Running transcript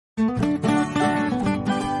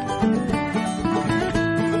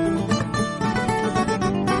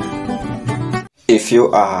If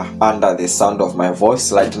you are under the sound of my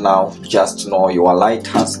voice right now, just know your light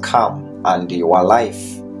has come and your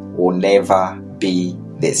life will never be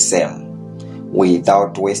the same.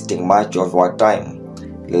 Without wasting much of our time,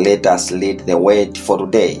 let us read the word for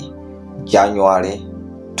today, January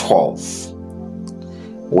 12.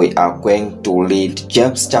 We are going to read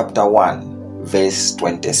James chapter 1, verse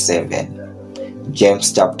 27.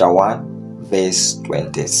 James chapter 1, verse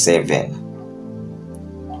 27.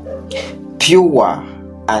 Pure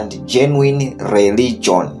and genuine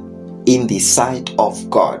religion in the sight of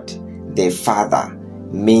God the Father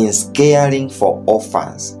means caring for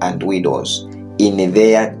orphans and widows in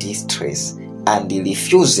their distress and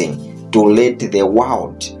refusing to let the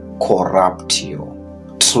world corrupt you.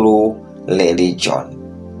 True religion.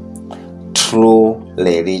 True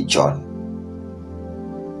religion.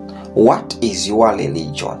 What is your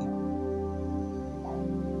religion?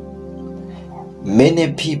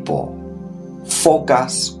 Many people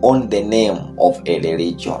focus on the name of a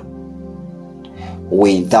religion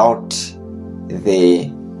without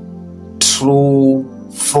the true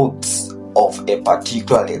fruits of a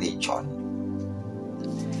particular religion.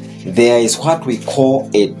 There is what we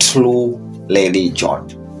call a true religion.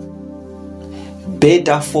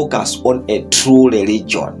 Better focus on a true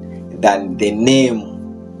religion than the name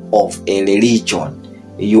of a religion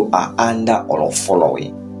you are under or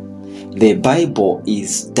following. The Bible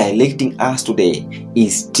is directing us today,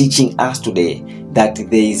 is teaching us today that there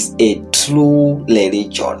is a true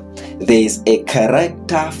religion. There is a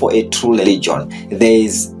character for a true religion. There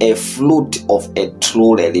is a fruit of a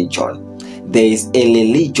true religion. There is a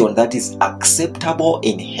religion that is acceptable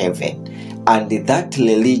in heaven. And that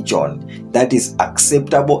religion that is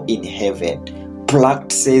acceptable in heaven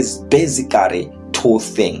practices basically two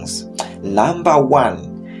things. Number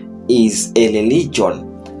one is a religion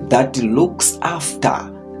that looks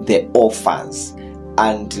after the orphans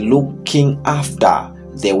and looking after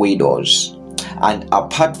the widows. And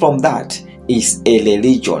apart from that is a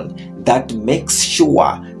religion that makes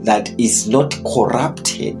sure that is not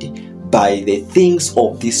corrupted by the things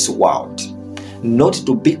of this world. Not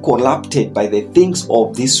to be corrupted by the things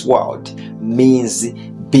of this world means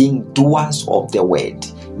being doers of the word,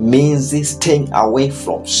 means staying away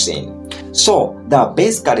from sin. So there are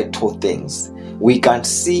basically two things. We can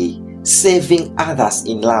see saving others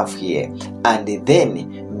in love here, and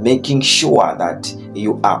then making sure that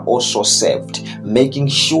you are also saved, making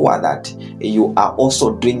sure that you are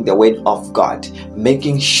also doing the word of God,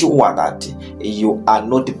 making sure that you are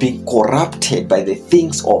not being corrupted by the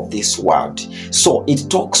things of this world. So it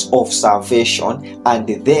talks of salvation and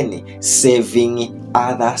then saving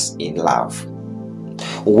others in love.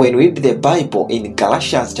 When we read the Bible in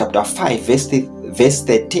Galatians chapter 5 verse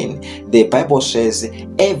 13, the Bible says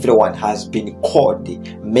everyone has been called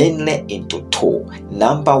mainly into two.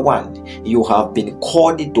 Number one, you have been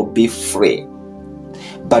called to be free.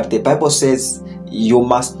 But the Bible says you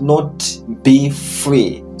must not be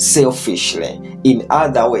free selfishly. In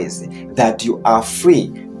other ways, that you are free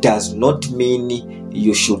does not mean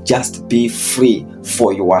you should just be free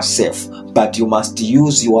for yourself, but you must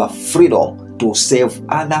use your freedom to save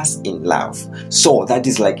others in love. So that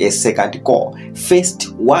is like a second call.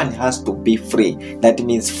 First, one has to be free. That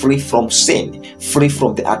means free from sin, free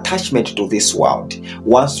from the attachment to this world.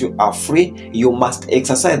 Once you are free, you must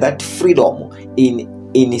exercise that freedom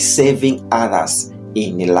in saving others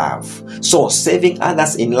in love. So saving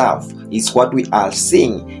others in love is what we are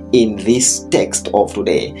seeing in this text of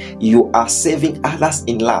today. You are saving others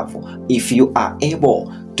in love if you are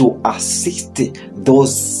able to assist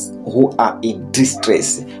those who are in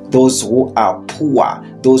distress, those who are poor,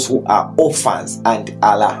 those who are orphans and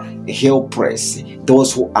are helpless,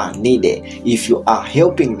 those who are needy. If you are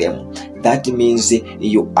helping them, that means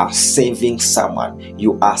you are saving someone,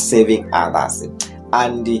 you are saving others.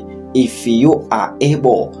 And if you are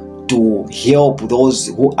able to help those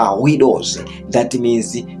who are widows, that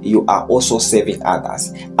means you are also saving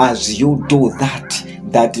others. As you do that,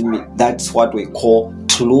 that's what we call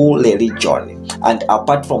true religion. And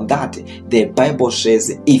apart from that, the Bible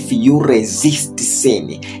says if you resist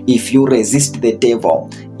sin, if you resist the devil,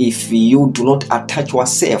 if you do not attach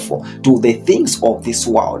yourself to the things of this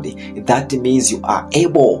world, that means you are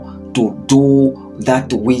able to do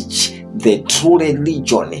that which the true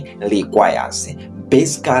religion requires.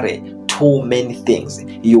 Basically, two main things.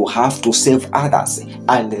 You have to save others,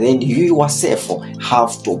 and then you yourself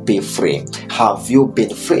have to be free. Have you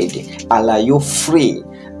been freed? Are you free?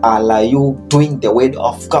 Are you doing the word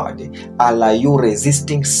of God? Are you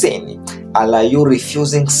resisting sin? Are you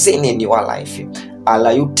refusing sin in your life?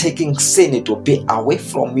 Are you taking sin to be away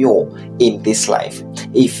from you in this life?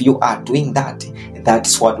 If you are doing that,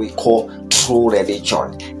 that's what we call true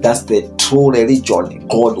religion. That's the true religion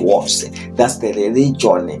God wants. That's the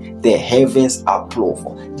religion the heavens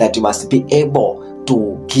approve. That you must be able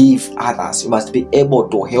to give others. You must be able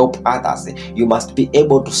to help others. You must be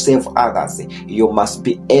able to save others. You must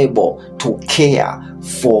be able to care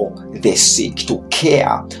for the sick, to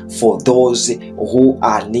care for those who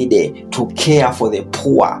are needed, to care for the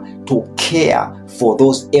poor, to care for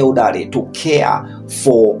those elderly, to care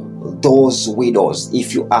for those widows.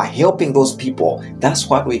 If you are helping those people, that's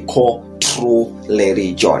what we call true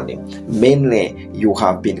religion. Mainly, you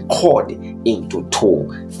have been called into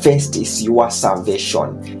two. First is your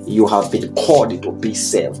salvation. You have been called to be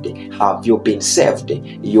saved. Have you been saved?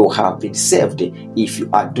 You have been saved if you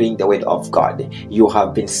are doing the word of God. You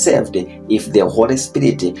have been saved if the Holy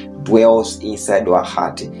Spirit dwells inside your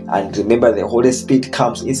heart. And remember, the Holy Spirit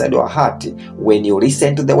comes inside your heart when you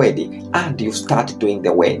listen to the word and you start doing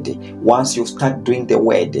the word. Once you start doing the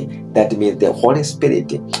word, that means the Holy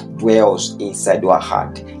Spirit dwells inside your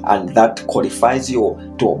heart, and that qualifies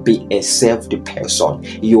you to be a saved person.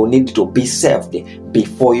 You need to be saved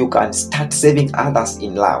before you can start saving others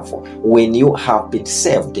in love. When you have been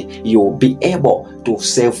saved, you will be able to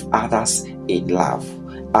save others in love.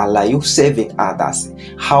 Are you saving others?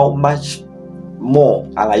 How much more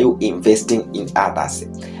are you investing in others?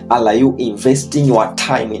 Are you investing your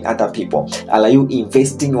time in other people? Are you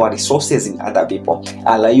investing your resources in other people?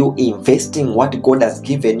 Are you investing what God has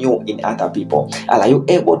given you in other people? Are you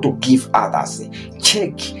able to give others?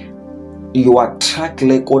 Check your track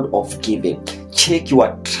record of giving. Check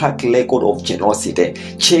your track record of generosity.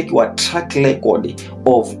 Check your track record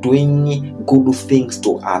of doing good things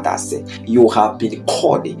to others. You have been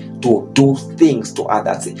called to do things to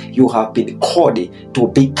others. You have been called to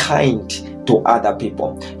be kind to other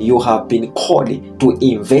people. You have been called to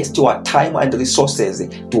invest your time and resources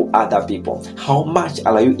to other people. How much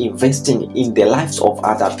are you investing in the lives of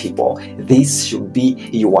other people? This should be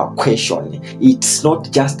your question. It's not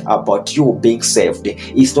just about you being saved.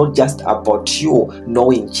 It's not just about you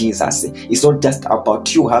knowing Jesus. It's not just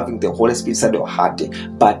about you having the Holy Spirit inside your heart.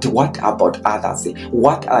 But what about others?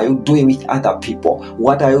 What are you doing with other people?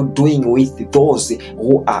 What are you doing with those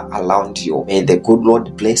who are around you? May the good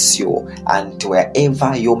Lord bless you. And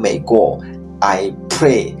wherever you may go, I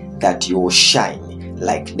pray that you will shine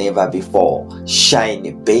like never before.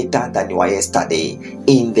 Shine better than you were yesterday.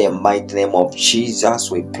 In the mighty name of Jesus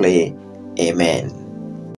we pray. Amen.